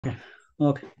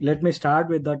Okay, let me start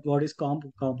with that. What is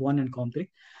comp1 and comp3?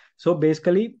 So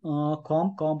basically,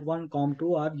 comp1,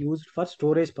 comp2 are used for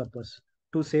storage purpose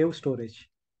to save storage.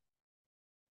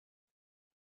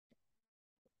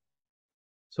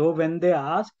 So when they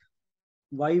ask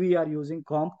why we are using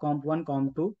comp1,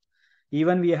 comp2,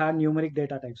 even we had numeric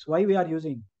data types. Why we are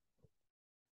using?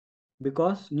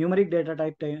 Because numeric data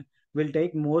type will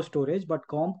take more storage, but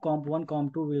comp1,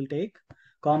 comp2 will take,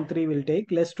 comp3 will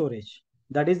take less storage.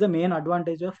 That is the main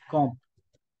advantage of comp.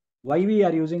 Why we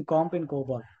are using comp in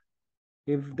COBOL?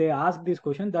 If they ask this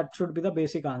question, that should be the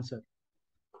basic answer.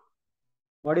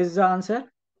 What is the answer?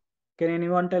 Can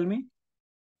anyone tell me?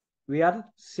 We are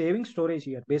saving storage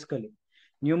here, basically.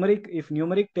 Numeric, if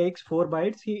numeric takes 4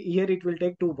 bytes, here it will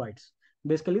take 2 bytes.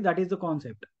 Basically, that is the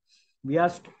concept. We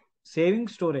are saving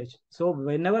storage. So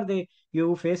whenever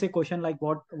you face a question like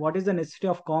what is the necessity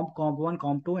of comp1,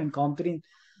 comp2, and comp3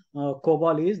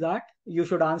 COBOL, is that you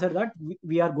should answer that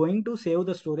we are going to save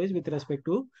the storage with respect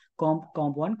to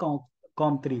comp1,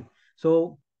 comp3.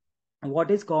 So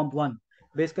what is comp1?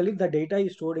 Basically, the data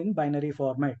is stored in binary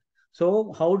format.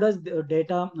 So how does the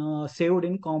data saved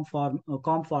in comp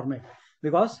format?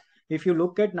 Because if you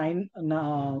look at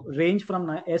range from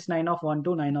S9 of 1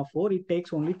 to 9 of 4, it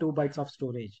takes only 2 bytes of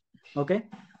storage. Okay.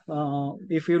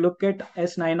 If you look at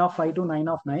S9 of 5 to 9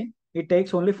 of 9, it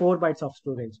takes only 4 bytes of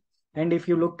storage. And if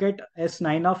you look at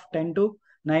S9 of 10 to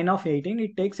 9 of 18,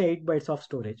 it takes 8 bytes of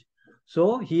storage.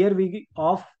 So here we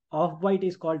off byte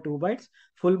is called 2 bytes,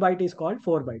 full byte is called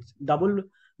 4 bytes, double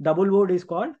word is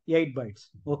called 8 bytes.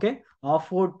 Okay, off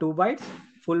word 2 bytes,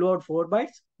 full word 4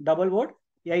 bytes, double word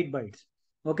 8 bytes.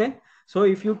 Okay, so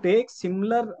if you take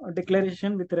similar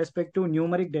declaration with respect to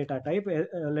numeric data type,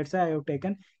 let's say I have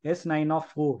taken S9 of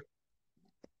 4.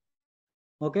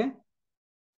 Okay,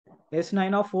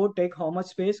 S9 of 4 take how much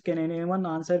space? Can anyone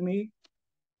answer me?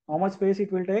 How much space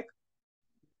it will take?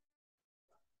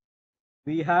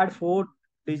 We had 4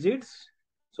 digits,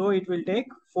 so it will take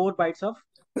 4 bytes of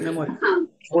memory.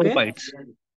 4 Okay, bytes.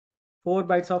 4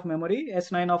 bytes of memory.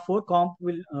 S9 of 4 comp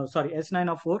will S9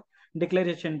 of 4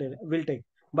 declaration will take.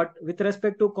 But with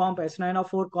respect to comp, S9 of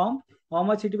 4 comp, how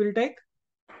much it will take?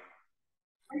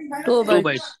 2 2 bytes.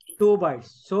 bytes. 2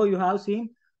 bytes. So you have seen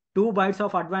 2 bytes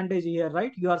of advantage here,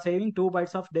 right? You are saving 2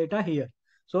 bytes of data here.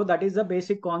 So that is the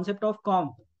basic concept of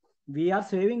comp. We are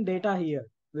saving data here.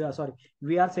 We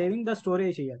are saving the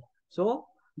storage here. So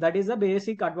that is the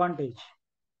basic advantage.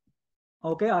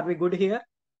 Okay, are we good here?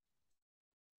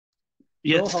 So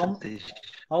Yes, Satish.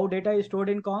 how data is stored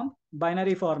in comp?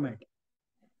 Binary format.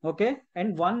 Okay,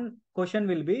 and one question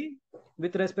will be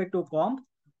with respect to comp,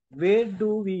 where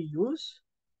do we use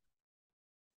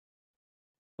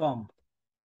comp?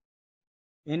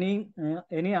 Any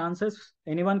answers?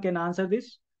 Anyone can answer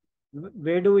this?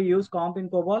 Where do we use comp in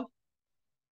COBOL?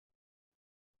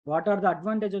 What are the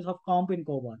advantages of comp in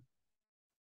COBOL?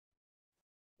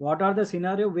 What are the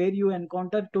scenario where you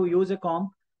encounter to use a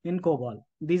comp in COBOL?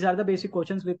 These are the basic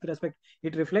questions with respect.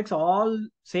 It reflects all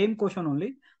same question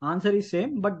only. Answer is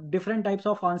same, but different types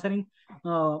of answering,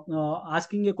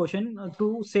 asking a question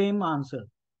to same answer.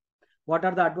 What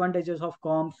are the advantages of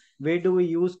comp? Where do we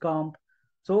use comp?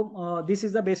 So this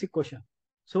is the basic question.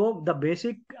 So the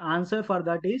basic answer for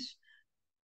that is,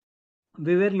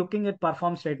 we were looking at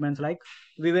perform statements, like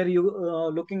we were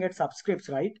looking at subscripts,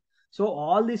 right? So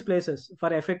all these places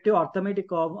for effective arithmetic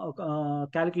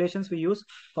calculations we use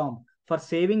comp. For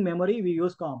saving memory we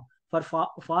use comp. For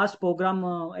fast program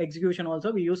execution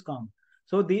also we use comp.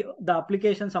 So the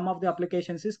application, some of the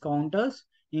applications is counters,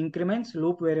 increments,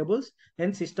 loop variables,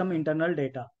 and system internal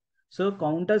data. So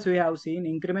counters we have seen,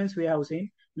 increments we have seen,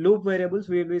 loop variables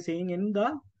we will be seeing in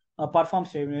the perform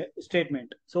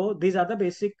statement. So these are the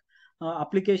basic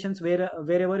applications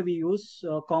wherever we use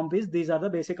comp is. These are the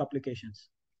basic applications.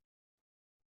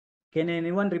 Can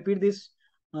anyone repeat these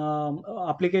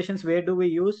applications? Where do we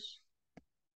use?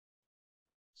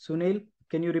 Sunil,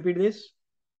 can you repeat this?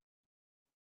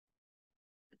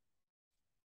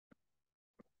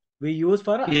 We use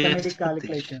for arithmetic Yes, Satish.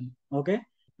 calculation. Okay.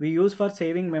 We use for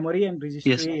saving memory and Yes,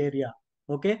 registry area.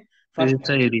 Okay. For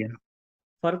register area.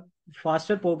 for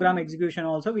faster program execution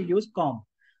also we use comp.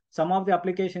 Some of the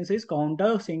applications is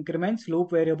counters, increments,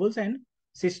 loop variables, and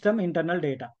system internal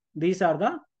data. These are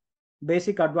the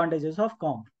basic advantages of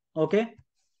comp. Okay.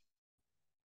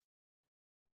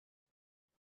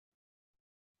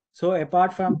 So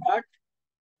apart from that,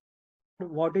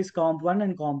 what is comp1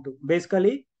 and comp2?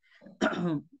 Basically,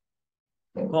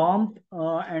 comp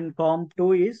and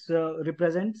comp2 is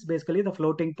represents basically the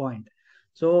floating point.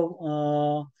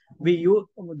 So we use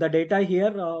the data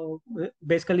here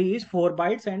basically is 4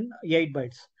 bytes and 8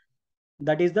 bytes.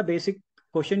 That is the basic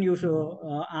question you should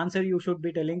answer you should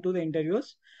be telling to the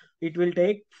interviews. It will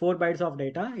take 4 bytes of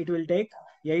data. It will take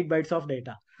 8 bytes of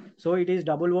data. So it is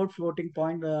double word floating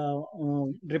point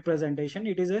representation.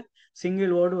 It is a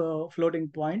single word floating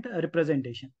point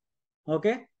representation.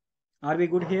 Okay, are we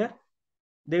good here?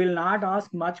 They will not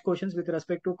ask much questions with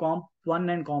respect to comp 1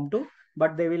 and comp 2,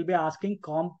 but they will be asking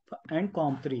comp and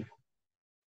comp 3.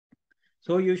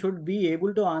 So you should be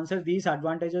able to answer these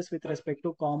advantages with respect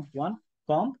to comp 1,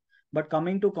 comp. But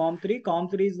coming to comp 3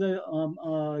 is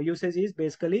the usage is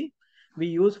basically we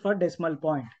use for decimal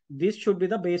point. This should be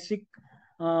the basic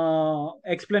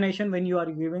explanation when you are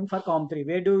giving for comp 3.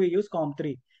 Where do we use comp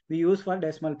 3? We use for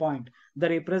decimal point. The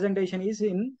representation is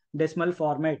in decimal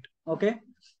format. Okay,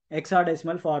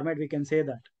 hexadecimal format, we can say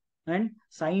that. And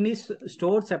sign is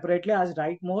stored separately as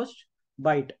rightmost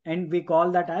byte, and we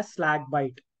call that as slack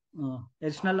byte.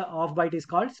 Additional off byte is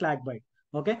called slack byte.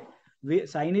 Okay,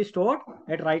 sign is stored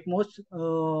at rightmost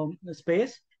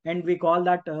space, and we call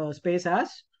that space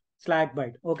as slack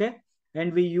byte. Okay,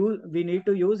 and we need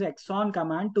to use exon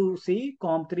command to see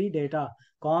comp3 data.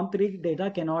 Comp3 data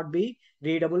cannot be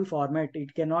readable format.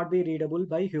 It cannot be readable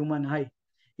by human eye.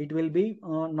 It will be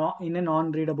not in a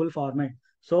non-readable format.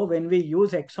 So when we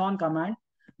use exon command,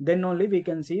 then only we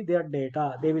can see their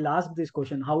data. They will ask this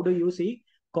question: how do you see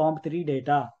comp3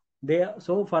 data?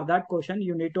 So for that question,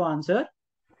 you need to answer,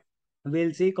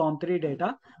 we'll see comp3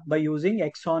 data by using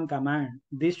exon command.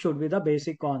 This should be the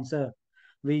basic answer.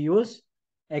 We use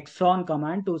exon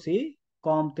command to see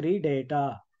comp3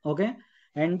 data. Okay,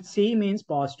 and C means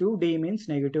positive, D means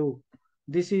negative.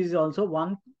 This is also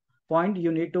one point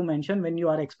you need to mention when you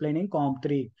are explaining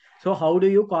comp3. So how do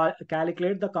you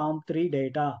calculate the comp3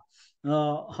 data?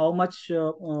 How much,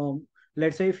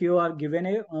 let's say if you are given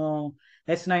a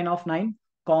S9 of 9,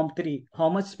 comp3, how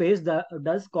much space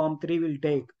does comp3 will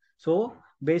take? So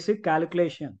basic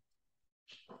calculation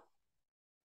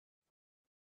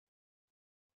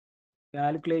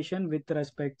with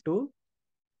respect to,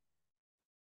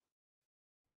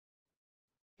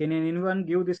 can anyone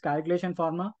give this calculation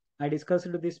formula? I discussed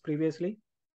this previously.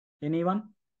 Anyone?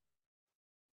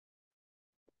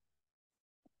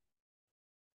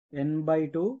 N by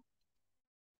 2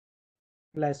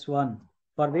 plus 1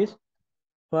 for this,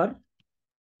 for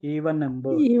even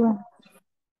number. Even.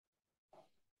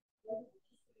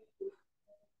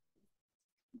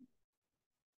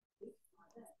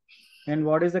 And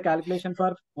what is the calculation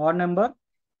for odd number?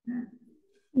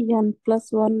 N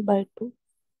plus 1 by 2.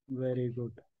 Very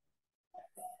good.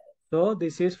 So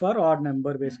this is for odd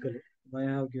number basically. Why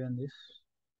I have given this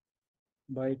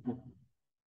by 2.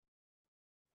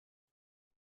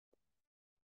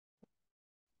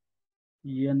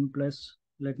 N plus,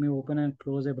 let me open and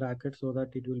close a bracket so that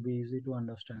it will be easy to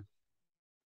understand.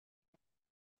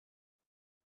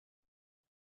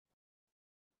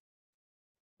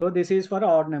 So this is for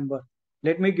odd number.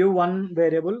 Let me give one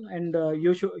variable, and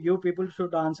you people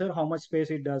should answer how much space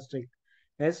it does take.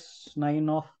 S9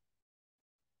 of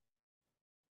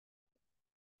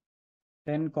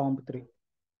 10 comp 3.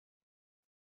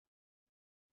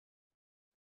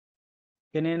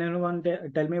 Can anyone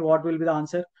tell me what will be the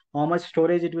answer? How much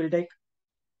storage it will take?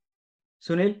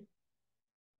 Sunil?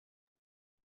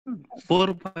 4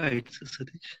 bytes,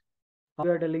 Satish. How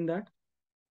you are telling that?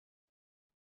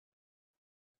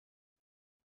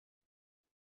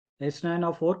 S9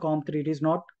 of 4 comp 3, it is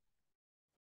not.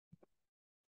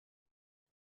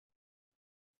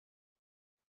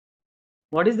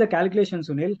 What is the calculation,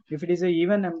 Sunil? If it is a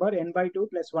even number, n by 2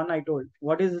 plus 1 I told.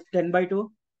 What is 10 by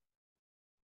 2?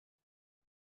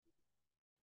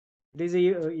 It is a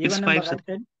even It's number, 5, right?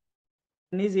 10?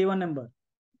 10 is even number.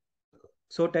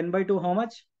 So 10 by 2 how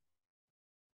much?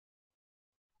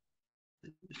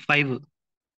 5.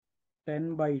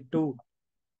 10 by 2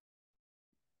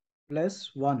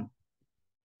 plus 1.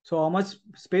 So how much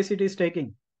space it is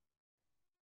taking?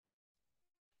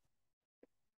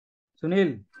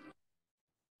 Sunil,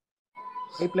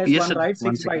 5 plus Yes, 1, sir. right?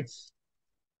 1 6 second. bytes.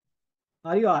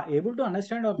 Are you able to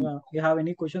understand, or you have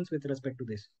any questions with respect to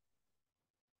this?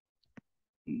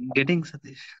 Getting,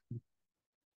 Satish.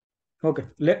 Okay,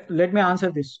 let me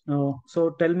answer this. So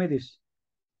tell me this.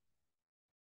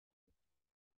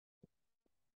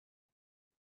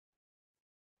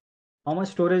 How much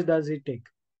storage does it take?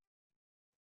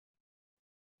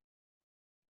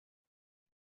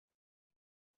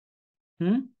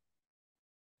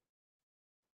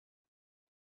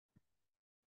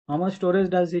 How much storage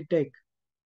does it take?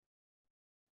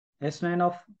 S9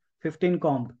 of 15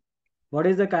 comp. What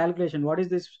is the calculation? What is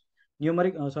this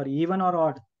numeric? Sorry, even or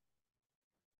odd?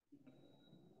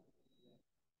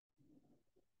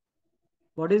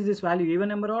 What is this value? Even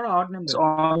number or odd number? It's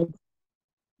odd.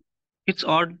 It's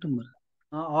odd number.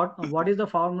 What is the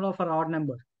formula for odd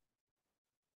number?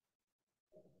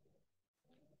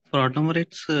 For odd number,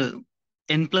 it's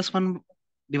n plus 1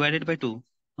 divided by 2.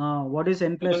 What is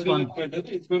n plus 1?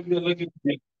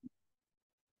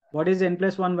 What is n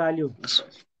plus 1 value? It's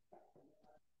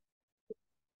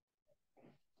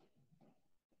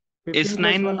 15 plus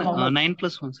 9, 1, how much? 9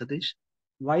 plus 1, Satish.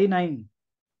 Why 9?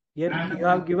 Here you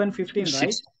have given 15,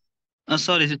 right?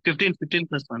 Sorry, 15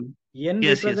 plus 1. N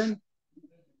Yes, represent.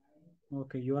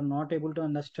 Okay, you are not able to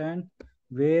understand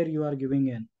where you are giving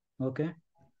n. Okay,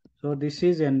 so this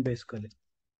is n basically.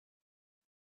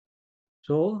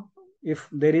 So if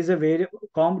there is a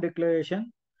comp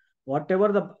declaration, whatever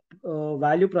the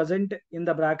value present in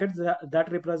the brackets,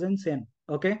 that represents n.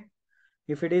 Okay,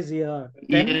 if it is 10,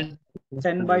 Yes.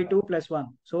 10 by 2 plus 1,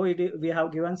 so we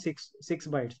have given 6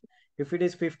 bytes. If it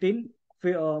is 15,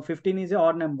 15 is a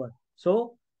odd number,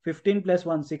 so 15 plus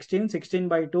 1, 16, 16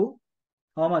 by 2,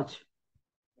 how much?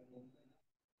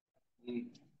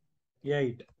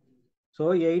 8.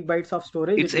 So 8 bytes of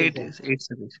storage. It's 8,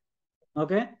 Satish.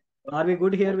 Okay, are we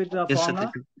good here with the Yes, formula?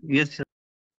 Satish. Yes, sir.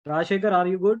 Rajshekhar, are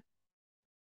you good?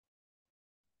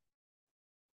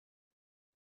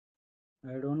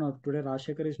 I don't know. Today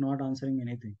Rajshekhar is not answering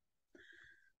anything.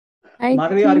 I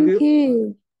Madhavi, are think you?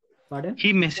 he Pardon?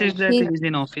 He messaged that He- he's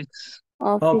in office.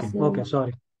 office. Okay,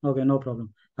 sorry. Okay, no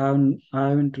problem. I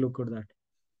haven't looked at that.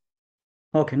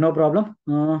 Okay, no problem.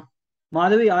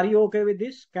 Madhavi, are you okay with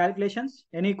this calculations?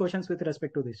 Any questions with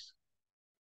respect to this?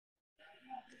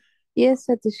 Yes,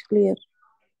 Satish, clear.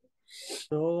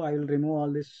 So I will remove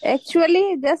all this.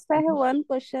 Actually, just I have one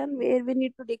question where we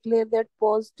need to declare that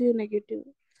positive, negative.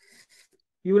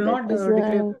 You will not That is,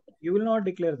 declare. You will not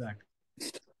declare that.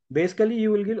 Basically,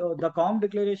 you will give the comp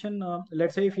declaration.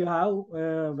 Let's say if you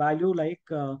have value like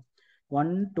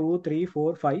 1, 2, 3,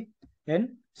 4, 5, and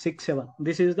 6, 7.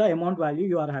 This is the amount value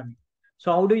you are having.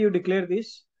 So how do you declare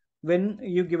this when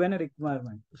you given a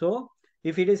requirement? So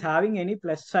if it is having any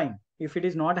plus sign, if it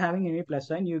is not having any plus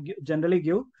sign, you generally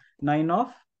give 9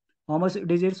 of how much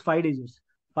digits? 5 digits.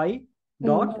 5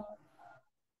 dot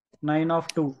 9 of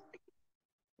 2.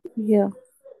 Yeah.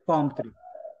 Comp 3.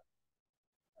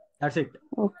 That's it.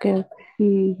 Okay.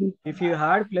 Mm-hmm. If you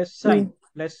had plus sign,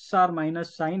 plus or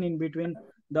minus sign in between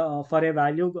the for a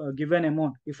value given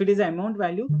amount, if it is amount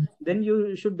value, then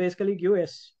you should basically give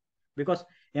S, because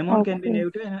amount can be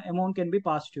negative and amount can be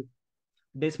positive.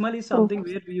 Decimal is something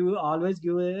where you always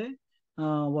give a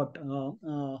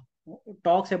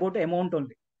talks about amount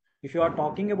only. If you are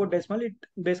talking about decimal, it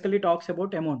basically talks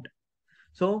about amount.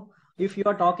 So if you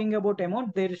are talking about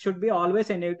amount, there should be always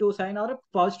a negative sign or a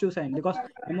positive sign, because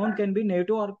amount can be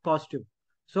negative or positive.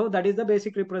 So that is the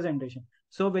basic representation.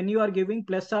 So when you are giving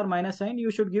plus or minus sign,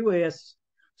 you should give S.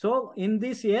 So in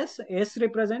this S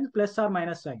represents plus or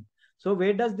minus sign. So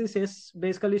where does this S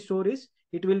basically store is?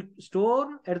 It will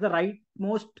store at the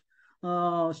rightmost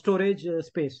storage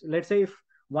space. Let's say if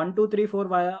 1, 2, 3,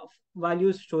 4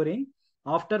 values storing,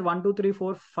 after 1, 2, 3,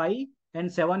 4, 5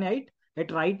 and 7, 8, at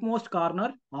rightmost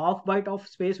corner, half byte of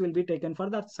space will be taken for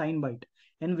that sign byte,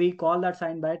 and we call that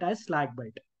sign byte as slack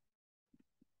byte.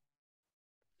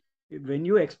 When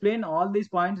you explain all these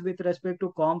points with respect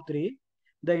to comp3,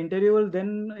 the interviewer will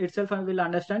then itself will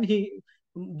understand.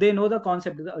 They know the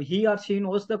concept. He or she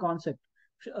knows the concept.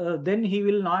 Then he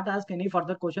will not ask any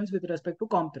further questions with respect to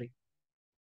comp3.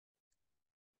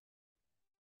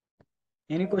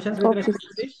 Any questions with respect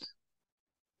to this,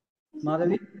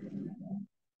 Madhavi?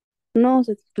 No,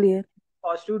 it's clear.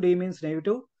 Positive, D means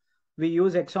negative. We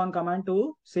use exon command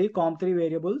to see comp3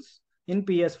 variables in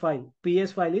PS file.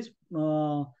 PS file is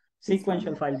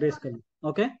sequential file basically.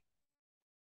 Okay.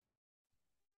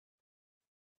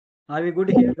 Are we good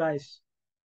here, guys?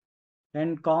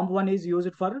 And comp1 is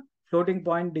used for floating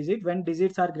point digit when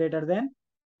digits are greater than,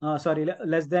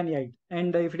 less than 8.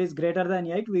 And if it is greater than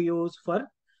 8, we use for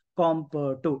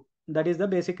comp2. That is the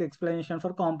basic explanation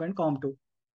for comp and comp2.